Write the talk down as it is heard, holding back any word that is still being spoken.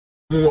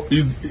No,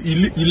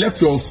 you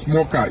left your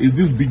small car. Is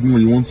this big one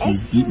you want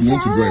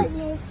to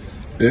drive?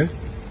 Eh?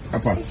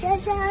 Papa.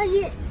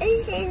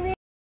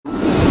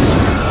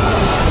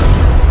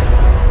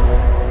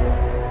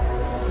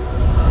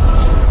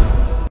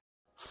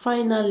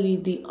 Finally,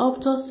 the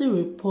autopsy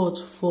report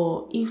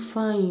for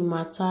Ifeanyi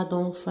matter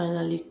don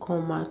finally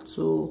come out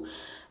to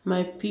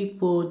my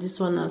people. This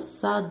one a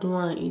sad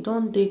one. E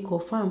don dey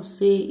confirm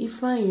say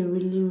Ifeanyi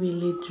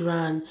really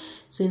drown.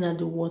 Say na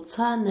the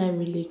water na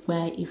really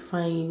kpai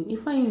Ifeanyi.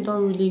 Ifeanyi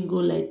don really go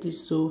like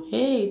this. So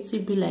hey,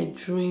 it be like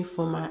dream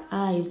for my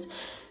eyes.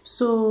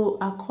 So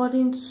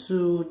according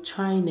to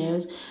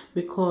channels,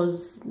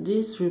 because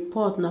this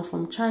report now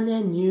from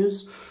Channel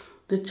News,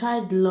 the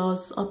child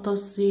loss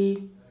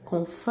autopsy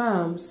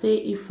confirm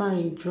say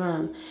Ifeanyi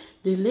drown.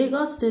 The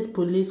Lagos State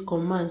Police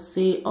Command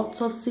say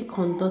autopsy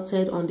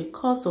conducted on the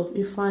corpse of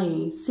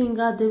Ifeanyi,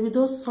 singer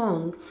Davido's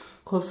son,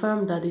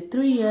 confirmed that the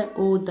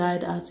 3-year-old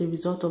died as a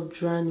result of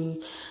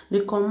drowning.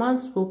 The command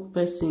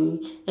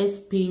spokesperson,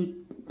 SP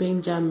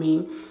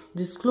Benjamin,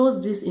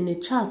 disclosed this in a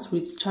chat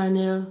with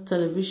Channel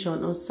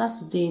Television on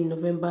Saturday,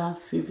 November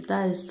 5th.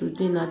 That is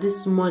today. Now,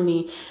 this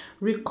morning,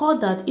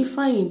 recalled that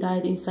Ifeanyi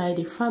died inside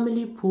a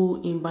family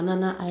pool in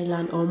Banana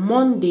Island on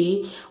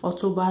Monday,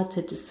 October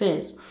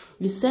 31st.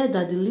 He said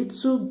that the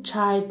little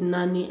child,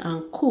 nanny,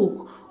 and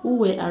cook who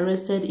were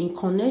arrested in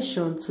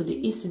connection to the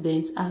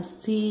incident are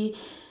still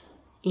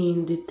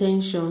in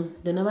detention.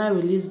 They never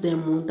released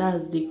them.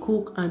 That's the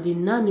cook and the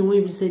nanny wey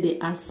we say they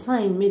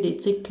assigned, may they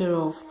take care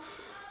of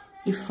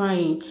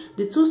Ifeanyi.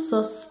 The two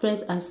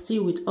suspects are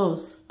still with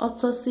us.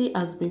 Autopsy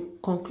has been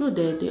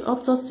concluded. The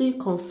autopsy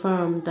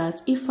confirmed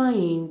that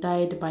Ifeanyi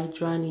died by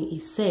drowning. He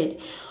said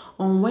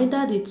on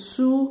whether the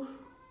two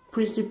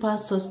principal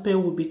suspects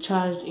will be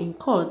charged in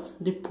court.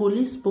 The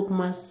police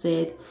spokesman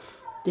said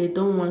they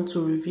don't want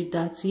to reveal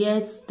that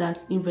yet,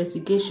 that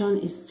investigation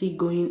is still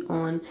going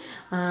on,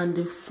 and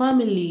the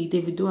family,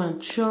 Davido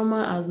and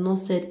Chioma, has not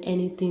said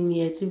anything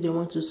yet if they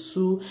want to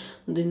sue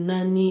the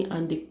nanny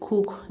and the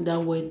cook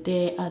that were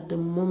there at the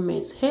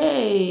moment.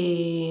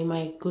 Hey,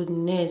 my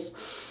goodness.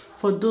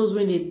 For those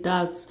when they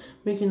doubt,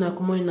 making a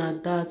comment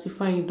in that, if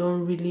I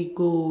don't really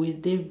go, is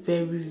they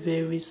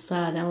very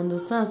sad. I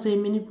understand, say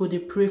many people they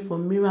pray for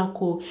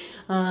miracle,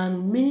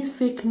 and many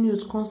fake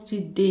news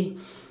constant day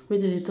where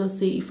they just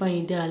say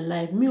Ifeanyi they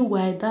alive.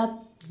 Meanwhile, that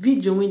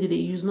video when they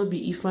use not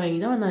be Ifeanyi,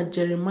 that one at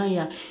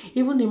Jeremiah.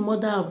 Even the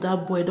mother of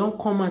that boy don't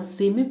come and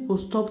say make people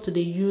stop to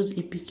they use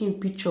a picking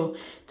picture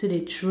to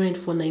the trend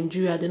for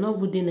Nigeria. They not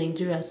would they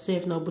Nigeria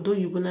safe now, but though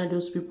you gonna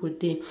those people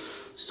there.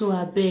 So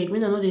I beg,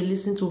 when I know they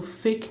listen to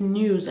fake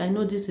news, I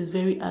know this is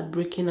very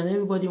heartbreaking and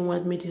everybody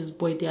want me this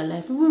boy their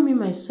life. Even me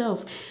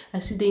myself, I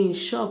see they in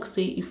shock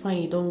say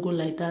Ifeanyi don't go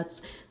like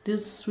that.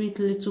 This sweet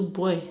little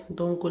boy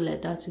don't go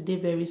like that. They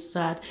very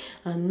sad.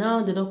 And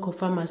now they don't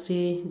confirm and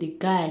say the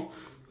guy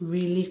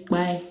really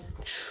by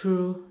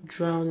true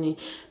drowning.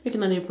 We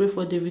can pray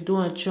for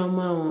Davido and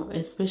Chioma,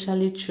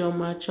 especially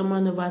Chioma.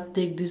 Chioma never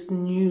take this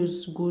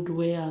news good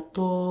way at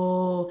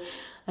all.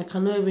 I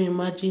cannot even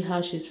imagine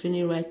how she's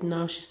feeling right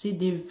now. She see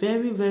they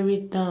very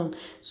down.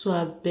 So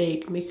I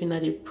beg, make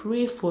they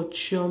pray for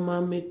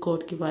Chioma. May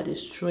God give her the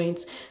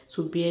strength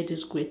to bear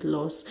this great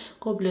loss.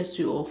 God bless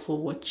you all for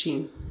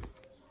watching.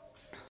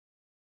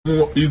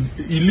 No, you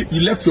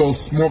left your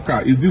small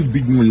car. Is this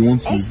big one you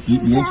want to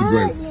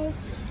drive?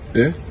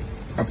 Eh?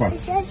 Papa.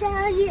 What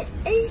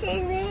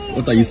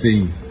are you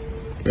saying?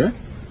 Eh?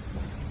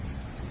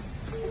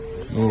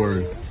 Don't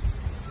worry.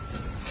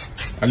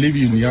 I'll leave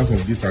you in the hands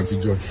of this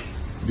Auntie Joy.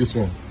 This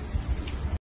one.